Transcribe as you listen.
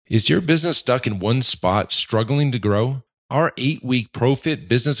Is your business stuck in one spot, struggling to grow? Our 8-week ProFit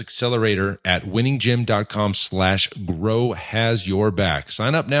Business Accelerator at winninggym.com/grow has your back.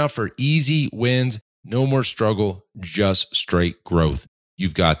 Sign up now for easy wins, no more struggle, just straight growth.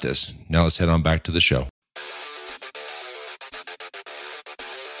 You've got this. Now let's head on back to the show.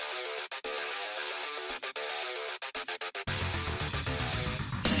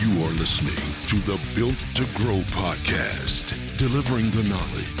 You are listening to the Built to Grow podcast, delivering the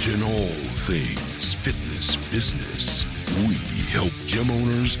knowledge in all things fitness business. We help gym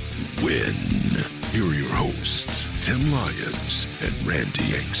owners win. Here are your hosts, Tim Lyons and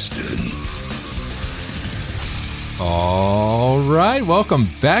Randy Exton. All right, welcome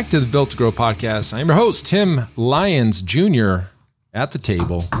back to the Built to Grow podcast. I'm your host, Tim Lyons Jr. at the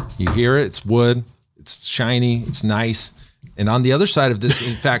table. You hear it, it's wood, it's shiny, it's nice. And on the other side of this,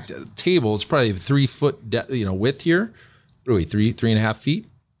 in fact, table is probably 3 foot, width here. What are we, 3.5 feet,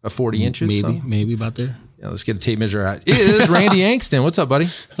 40 inches? Maybe about there. Yeah, let's get a tape measure out. It is Randy Angston. What's up, buddy?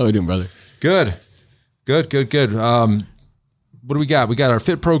 How are you doing, brother? Good. What do we got? We got our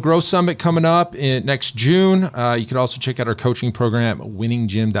Fit Pro Growth Summit coming up in next June. You can also check out our coaching program at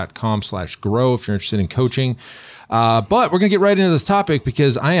winninggym.com/grow if you're interested in coaching. But we're going to get right into this topic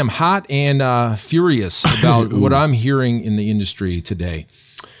because I am hot and furious about what I'm hearing in the industry today.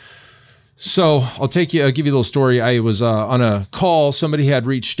 So I'll give you a little story. I was on a call. Somebody had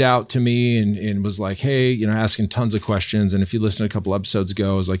reached out to me and was like, hey, asking tons of questions. And if you listen a couple episodes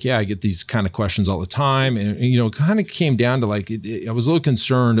ago, I was like, yeah, I get these kind of questions all the time. And it kind of came down to I was a little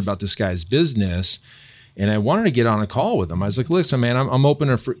concerned about this guy's business. And I wanted to get on a call with him. I was like, listen, man, I'm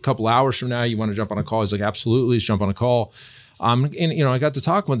open for a couple hours from now. You want to jump on a call? He's like, absolutely, let's jump on a call. And I got to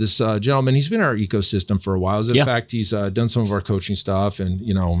talk with this gentleman. He's been in our ecosystem for a while. In fact, he's done some of our coaching stuff and,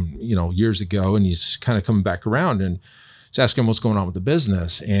 years ago, and he's kind of coming back around and just asking him what's going on with the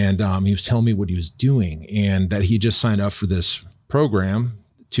business. And he was telling me what he was doing and that he just signed up for this program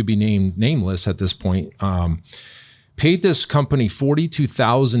to be named nameless at this point. Paid this company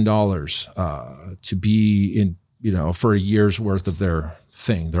 $42,000 to be in, for a year's worth of their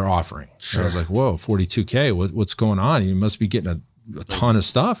offering. Sure. I was like, whoa, $42K. What's going on? You must be getting a ton of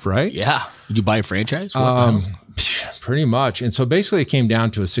stuff, right? Yeah. Did you buy a franchise? Pretty much. And so basically it came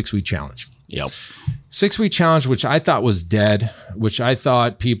down to a 6-week challenge. Yep. 6-week challenge, which I thought was dead, which I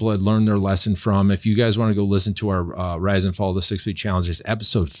thought people had learned their lesson from. If you guys want to go listen to our Rise and Fall the 6-week challenge, it's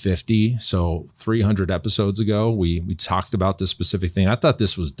episode 50. So 300 episodes ago, we talked about this specific thing. I thought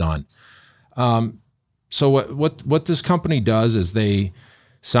this was done. So what this company does is they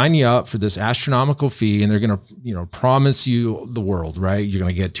sign you up for this astronomical fee, and they're going to, promise you the world, right? You're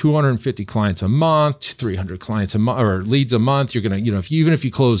going to get 250 clients a month, 300 clients a month, or leads a month. You're going to, even if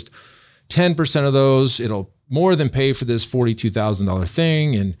you closed 10% of those, it'll more than pay for this $42,000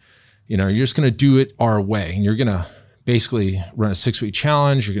 thing. And, you're just going to do it our way. And you're going to basically run a 6-week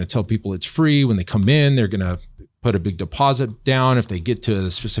challenge. You're going to tell people it's free. When they come in, they're going to put a big deposit down. If they get to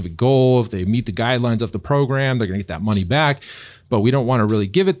a specific goal, if they meet the guidelines of the program, they're going to get that money back. But we don't want to really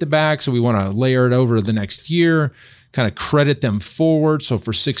give it back. So we want to layer it over the next year, kind of credit them forward. So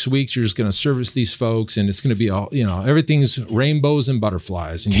for 6 weeks, you're just going to service these folks, and it's going to be all, everything's rainbows and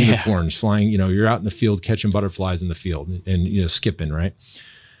butterflies and unicorns flying. You're out in the field catching butterflies in the field and skipping, right?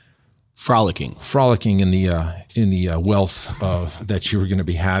 Frolicking in the wealth that you were going to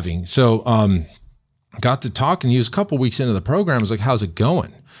be having. So got to talking. He was a couple weeks into the program. I was like, how's it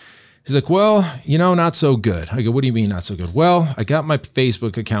going? He's like, well, not so good. I go, what do you mean not so good? Well, I got my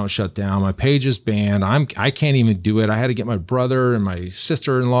Facebook account shut down. My page is banned. I can't even do it. I had to get my brother and my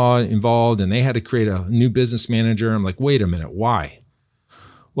sister-in-law involved, and they had to create a new business manager. I'm like, wait a minute, why?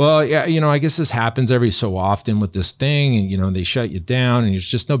 Well, yeah, I guess this happens every so often with this thing, and they shut you down, and it's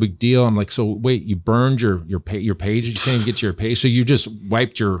just no big deal. I'm like, so wait, you burned your page? You can't even get to your page, so you just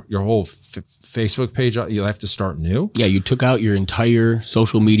wiped your whole Facebook page out? You have to start new? Yeah, you took out your entire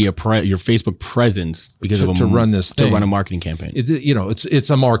social media, your Facebook presence because to run this thing, to run a marketing campaign. It's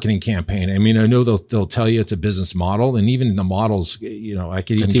a marketing campaign. I mean, I know they'll tell you it's a business model, and even the models, I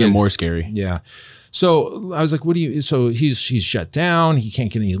could it's even more scary. Yeah. So I was like, so he's shut down. He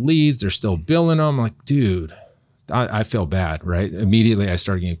can't get any leads. They're still billing him. I'm like, dude, I feel bad, right? Immediately I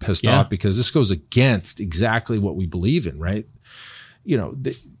started getting pissed off because this goes against exactly what we believe in, right?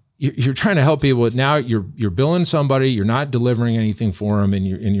 You're trying to help people. Now you're billing somebody, you're not delivering anything for them, and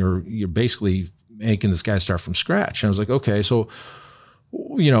you're basically making this guy start from scratch. And I was like, okay, so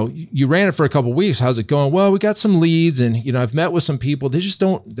you know, you ran it for a couple of weeks. How's it going? Well, we got some leads and, you know, I've met with some people. They just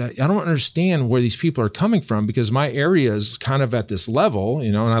I don't understand where these people are coming from because my area is kind of at this level,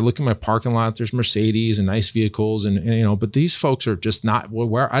 you know, and I look at my parking lot, there's Mercedes and nice vehicles and you know, but these folks are just not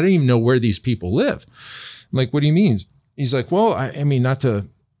where I don't even know where these people live. I'm like, what do you mean? He's like, well, I mean, not to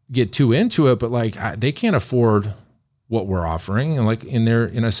get too into it, but like they can't afford what we're offering. And like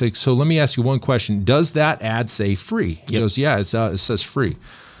and I say, so let me ask you one question. Does that ad say free? He goes, yeah, it says free.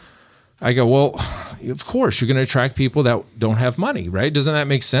 I go, well, of course you're going to attract people that don't have money, right? Doesn't that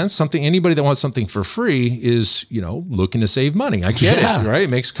make sense? Anybody that wants something for free is, you know, looking to save money. I get it, right? It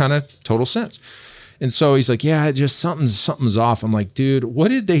makes kind of total sense. And so he's like, yeah, just something's off. I'm like, dude, what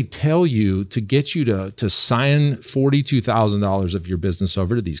did they tell you to get you to sign $42,000 of your business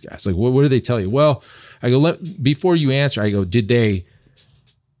over to these guys? Like, what did they tell you? Well, I go, before you answer, I go, did they,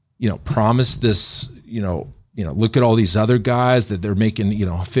 you know, promise this, you know, look at all these other guys that they're making, you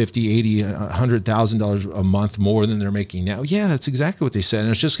know, $50,000, $80,000, $100,000 a month more than they're making now. Yeah, that's exactly what they said.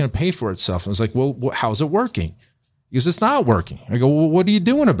 And it's just going to pay for itself. And I was like, well, how's it working? He goes, it's not working. I go, well, what are you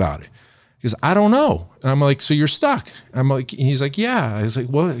doing about it? He goes, I don't know. And I'm like, so you're stuck. I'm like, he's like, yeah. I was like,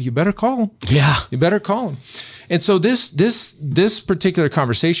 well, you better call him. Yeah. You better call him. And so this particular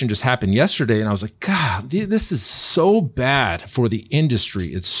conversation just happened yesterday. And I was like, God, this is so bad for the industry.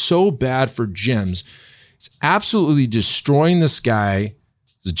 It's so bad for gyms. It's absolutely destroying this guy's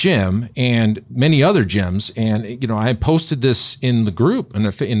gym and many other gyms. And, you know, I posted this in the group,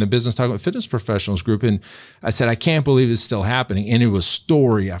 in the Business Talking with Fitness Professionals group. And I said, I can't believe it's still happening. And it was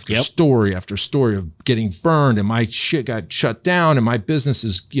story after story after story of getting burned. And my shit got shut down. And my business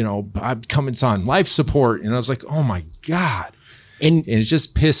is, you know, it's on life support. And I was like, oh my God. And it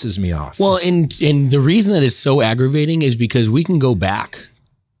just pisses me off. Well, and the reason that is so aggravating is because we can go back,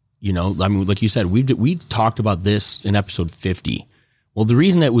 you know, I mean, like you said, we talked about this in episode 50. Well, the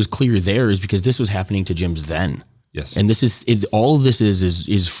reason that was clear there is because this was happening to gyms then. Yes. And all of this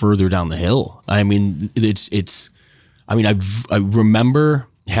is further down the hill. I mean, I remember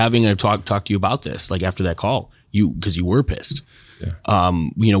having a talk to you about this, like after that call, because you were pissed. Yeah.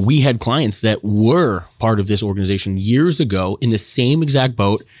 You know, we had clients that were part of this organization years ago in the same exact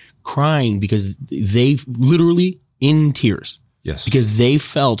boat, crying because they literally in tears. Yes. Because they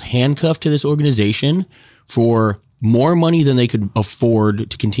felt handcuffed to this organization for more money than they could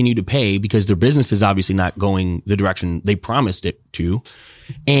afford to continue to pay because their business is obviously not going the direction they promised it to.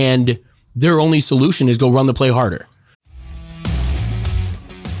 And their only solution is go run the play harder.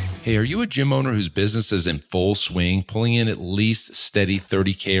 Hey, are you a gym owner whose business is in full swing, pulling in at least steady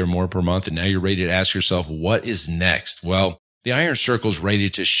 $30K or more per month, and now you're ready to ask yourself, what is next? Well, the Iron Circle is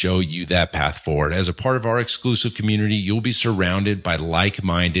ready to show you that path forward. As a part of our exclusive community, you'll be surrounded by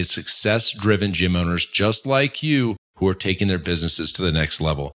like-minded, success-driven gym owners just like you who are taking their businesses to the next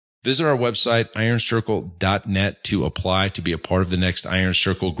level. Visit our website, ironcircle.net, to apply to be a part of the next Iron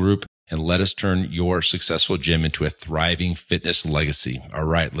Circle group, and let us turn your successful gym into a thriving fitness legacy. All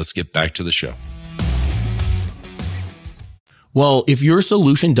right, let's get back to the show. Well, if your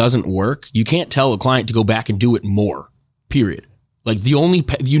solution doesn't work, you can't tell a client to go back and do it more. Period. Like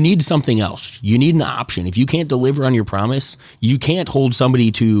you need something else. You need an option. If you can't deliver on your promise, you can't hold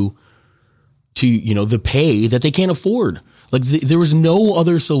somebody to, you know, the pay that they can't afford. Like there was no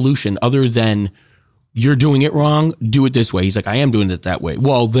other solution other than you're doing it wrong. Do it this way. He's like, I am doing it that way.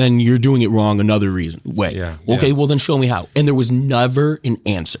 Well, then you're doing it wrong another way. Yeah, okay. Yeah. Well, then show me how. And there was never an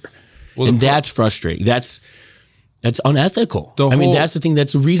answer. Well, and that's frustrating. That's unethical. That's the thing.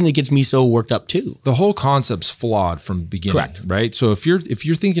 That's the reason it gets me so worked up too. The whole concept's flawed from the beginning. Correct. Right? So if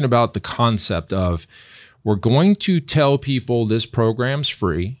you're thinking about the concept of we're going to tell people this program's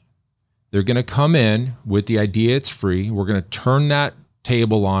free, they're going to come in with the idea it's free. We're going to turn that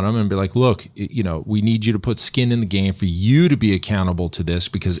table on them and be like, look, you know, we need you to put skin in the game for you to be accountable to this,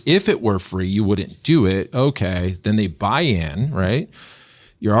 because if it were free, you wouldn't do it. Okay. Then they buy in, right?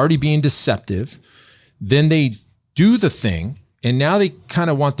 You're already being deceptive. Then they do the thing, and now they kind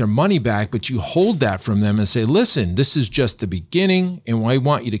of want their money back, but you hold that from them and say, listen, this is just the beginning, and I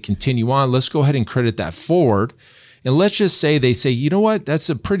want you to continue on. Let's go ahead and credit that forward. And let's just say they say, you know what, that's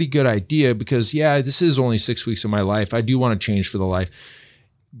a pretty good idea because, yeah, this is only 6 weeks of my life. I do want to change for the life.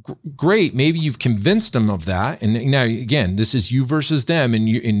 Great. Maybe you've convinced them of that. And now, again, this is you versus them, and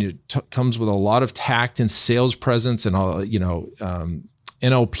it comes with a lot of tact and sales presence and all, you know,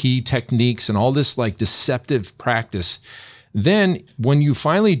 NLP techniques and all this like deceptive practice. Then when you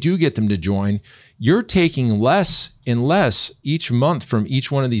finally do get them to join, you're taking less and less each month from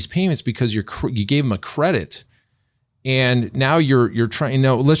each one of these payments because you gave them a credit. And now you're trying,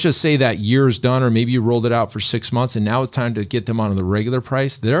 let's just say that year's done, or maybe you rolled it out for 6 months and now it's time to get them on the regular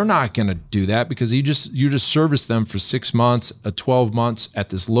price. They're not going to do that because you just service them for 6 months, 12 months at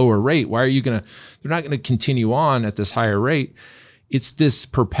this lower rate. Why are you they're not going to continue on at this higher rate. It's this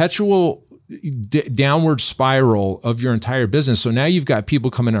perpetual downward spiral of your entire business. So now you've got people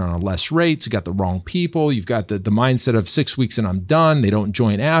coming in on less rates. You got the wrong people. You've got the mindset of 6 weeks and I'm done. They don't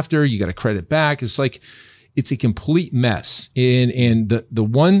join after. You got to credit back. It's like, it's a complete mess. And the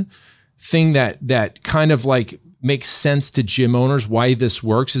one thing that kind of like makes sense to gym owners why this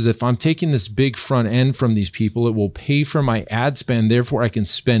works is if I'm taking this big front end from these people, it will pay for my ad spend. Therefore, I can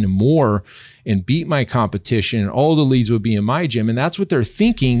spend more and beat my competition, and all the leads would be in my gym. And that's what they're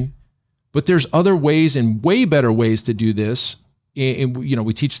thinking. But there's other ways and way better ways to do this. And,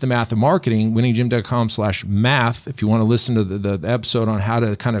 we teach the math of marketing, winninggym.com/math. If you want to listen to the episode on how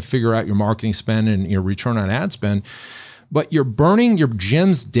to kind of figure out your marketing spend and your return on ad spend, but you're burning your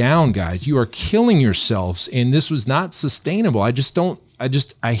gyms down, guys. You are killing yourselves. And this was not sustainable. I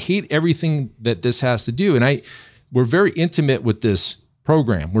hate everything that this has to do. And we're very intimate with this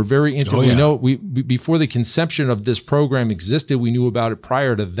program. We're very intimate. We know before the conception of this program existed, we knew about it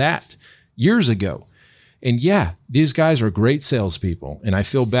prior to that years ago. And yeah, these guys are great salespeople. And I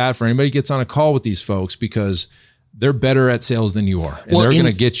feel bad for anybody who gets on a call with these folks because they're better at sales than you are. And they're going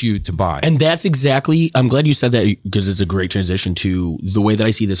to get you to buy. And that's exactly, I'm glad you said that because it's a great transition to the way that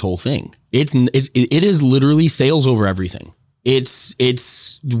I see this whole thing. It is literally sales over everything. It's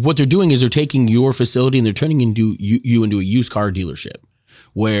what they're doing is they're taking your facility and they're turning you into a used car dealership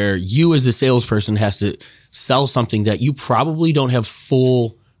where you as a salesperson has to sell something that you probably don't have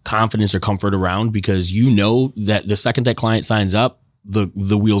full confidence or comfort around because you know that the second that client signs up,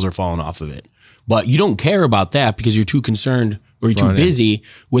 the wheels are falling off of it. But you don't care about that because you're too concerned or you're too busy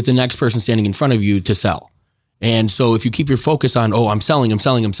with the next person standing in front of you to sell. And so if you keep your focus on, I'm selling, and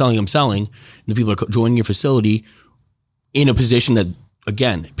the people are joining your facility in a position that,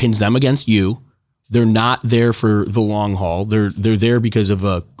 again, pins them against you. They're not there for the long haul. They're there because of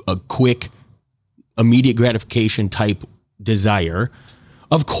a quick, immediate gratification type desire.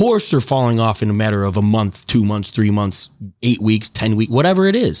 Of course, they're falling off in a matter of a month, 2 months, 3 months, 8 weeks, 10 weeks, whatever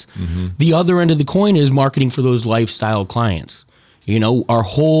it is. Mm-hmm. The other end of the coin is marketing for those lifestyle clients. Our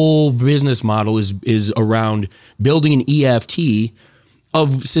whole business model is around building an EFT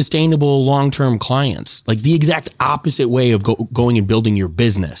of sustainable long-term clients, like the exact opposite way of going and building your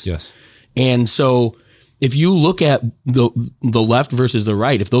business. Yes. And so if you look at the left versus the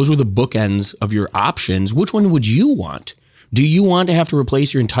right, if those were the bookends of your options, which one would you want? Do you want to have to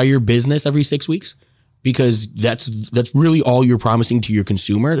replace your entire business every 6 weeks? Because that's really all you're promising to your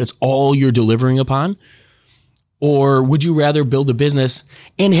consumer. That's all you're delivering upon. Or would you rather build a business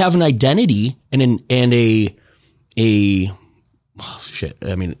and have an identity and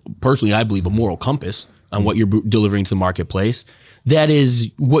personally, I believe a moral compass on what you're delivering to the marketplace. That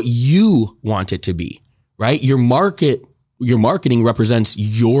is what you want it to be, right? Your marketing represents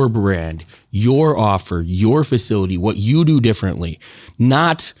your brand, your offer, your facility, what you do differently.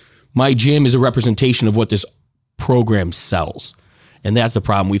 Not my gym is a representation of what this program sells. And that's the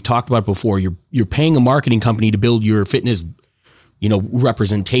problem. We've talked about it before. You're paying a marketing company to build your fitness,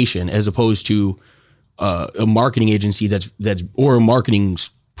 representation as opposed to a marketing agency that's or a marketing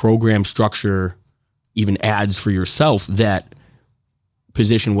program structure, even ads for yourself that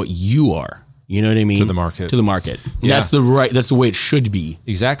position what you are. You know what I mean? To the market. Yeah. That's the way it should be.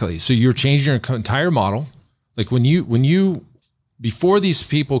 Exactly. So you're changing your entire model. Like when you before these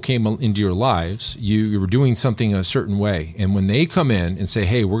people came into your lives, you were doing something a certain way. And when they come in and say,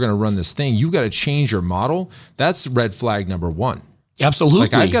 hey, we're going to run this thing, you got to change your model. That's red flag number one. Absolutely.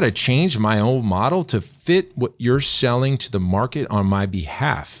 Like I've got to change my own model to fit what you're selling to the market on my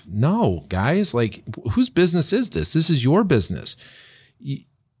behalf. No, guys, like whose business is this? This is your business.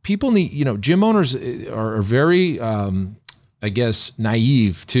 People need, gym owners are very,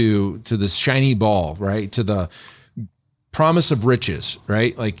 naive to this shiny ball, right? To the promise of riches,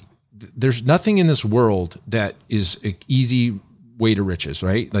 right? Like there's nothing in this world that is an easy way to riches,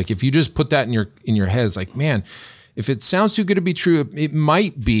 right? Like if you just put that in your head, it's like, man, if it sounds too good to be true, it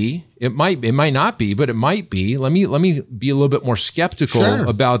might be, it might not be, but it might be. Let me be a little bit more skeptical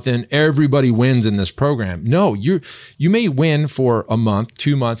about then everybody wins in this program. No, you may win for a month,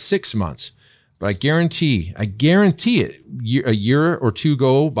 2 months, 6 months, but I guarantee it. A year or two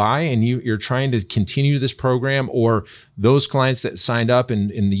go by and you're trying to continue this program, or those clients that signed up in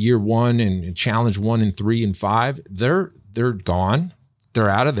the year 1 and challenge 1 and 3 and 5, they're gone. They're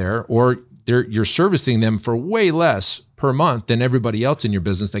out of there, or you're servicing them for way less per month than everybody else in your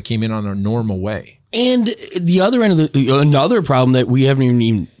business that came in on a normal way. And the other end of another problem that we haven't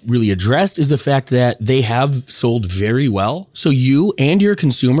even really addressed is the fact that they have sold very well. So you and your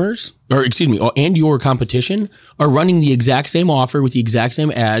consumers, and your competition are running the exact same offer with the exact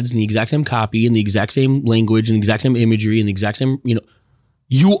same ads and the exact same copy and the exact same language and the exact same imagery and the exact same,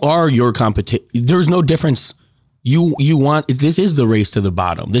 you are your competition. There's no difference. This is the race to the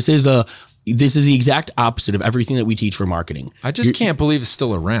bottom. This is the exact opposite of everything that we teach for marketing. I just can't believe it's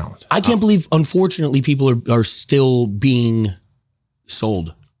still around. I can't believe, unfortunately, people are still being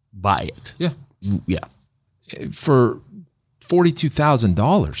sold by it. Yeah. Yeah. For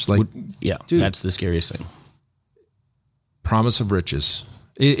 $42,000. Like, yeah, dude, that's the scariest thing. Promise of riches.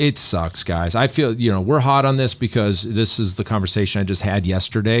 It sucks, guys. I feel, we're hot on this because this is the conversation I just had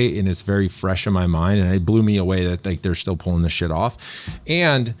yesterday and it's very fresh in my mind. And it blew me away that they're still pulling this shit off.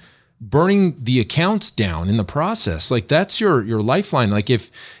 And burning the accounts down in the process. Like that's your lifeline. Like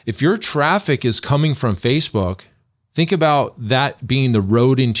if your traffic is coming from Facebook, think about that being the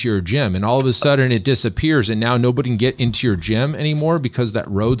road into your gym and all of a sudden it disappears and now nobody can get into your gym anymore because that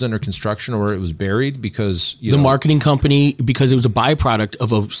road's under construction or it was buried because the marketing company, because it was a byproduct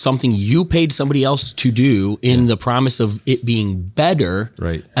of something you paid somebody else to do in the promise of it being better.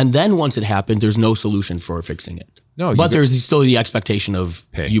 Right. And then once it happened, there's no solution for fixing it. No, but there's still the expectation of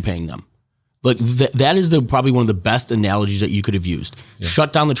you paying them. Like that is probably one of the best analogies that you could have used. Yeah.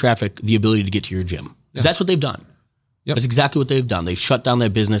 Shut down the traffic, the ability to get to your gym. Because that's what they've done. Yep. That's exactly what they've done. They've shut down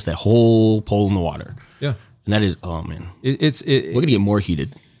that business, that whole pole in the water. Yeah. And that is, oh man. We're going to get more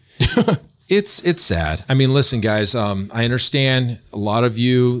heated. It's sad. I mean, listen, guys, I understand a lot of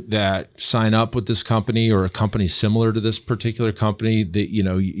you that sign up with this company or a company similar to this particular company that,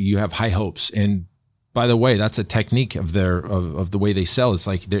 you have high hopes. And by the way, that's a technique of the way they sell. It's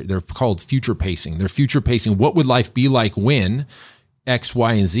like they're called future pacing. They're future pacing. What would life be like when X,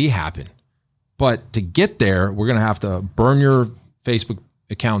 Y, and Z happen? But to get there, we're going to have to burn your Facebook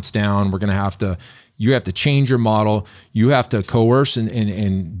accounts down. You have to change your model. You have to coerce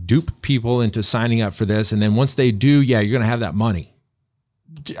and dupe people into signing up for this. And then once they do, you're going to have that money.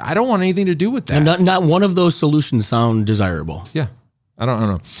 I don't want anything to do with that. And not one of those solutions sound desirable. Yeah. I don't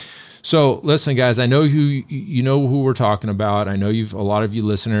know. So listen, guys, I know who we're talking about. I know a lot of you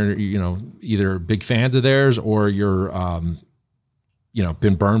listeners, either big fans of theirs or you're,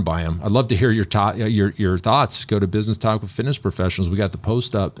 been burned by them. I'd love to hear your thoughts. Go to Business Talk with Fitness Professionals. We got the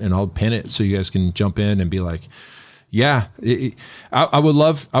post up and I'll pin it so you guys can jump in and be like, yeah, I would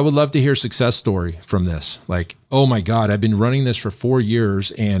love to hear a success story from this. Like, oh my God, I've been running this for 4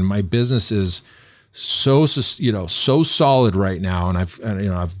 years and my business is so solid right now. And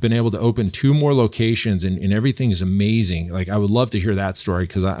I've been able to open 2 more locations and everything is amazing. Like I would love to hear that story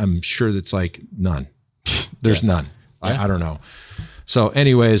because I'm sure that's like none. There's none. Yeah. I don't know. So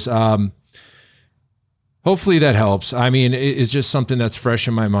anyways, hopefully that helps. I mean, it's just something that's fresh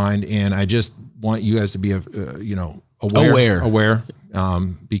in my mind and I just want you guys to be, aware.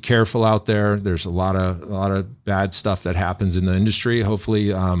 Be careful out there. There's a lot of bad stuff that happens in the industry.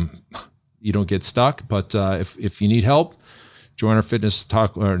 Hopefully, you don't get stuck, but if you need help, join our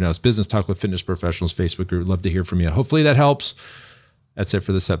it's Business Talk with Fitness Professionals Facebook group. Love to hear from you. Hopefully that helps. That's it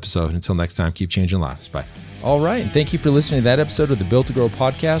for this episode. Until next time, keep changing lives. Bye. All right. And thank you for listening to that episode of the Built to Grow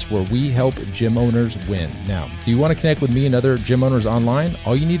podcast, where we help gym owners win. Now, do you want to connect with me and other gym owners online?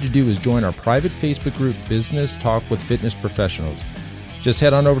 All you need to do is join our private Facebook group, Business Talk with Fitness Professionals. Just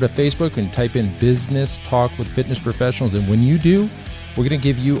head on over to Facebook and type in Business Talk with Fitness Professionals. And when you do, we're going to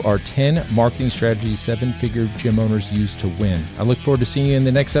give you our 10 marketing strategies 7-figure gym owners use to win. I look forward to seeing you in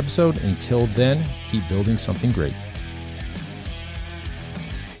the next episode. Until then, keep building something great.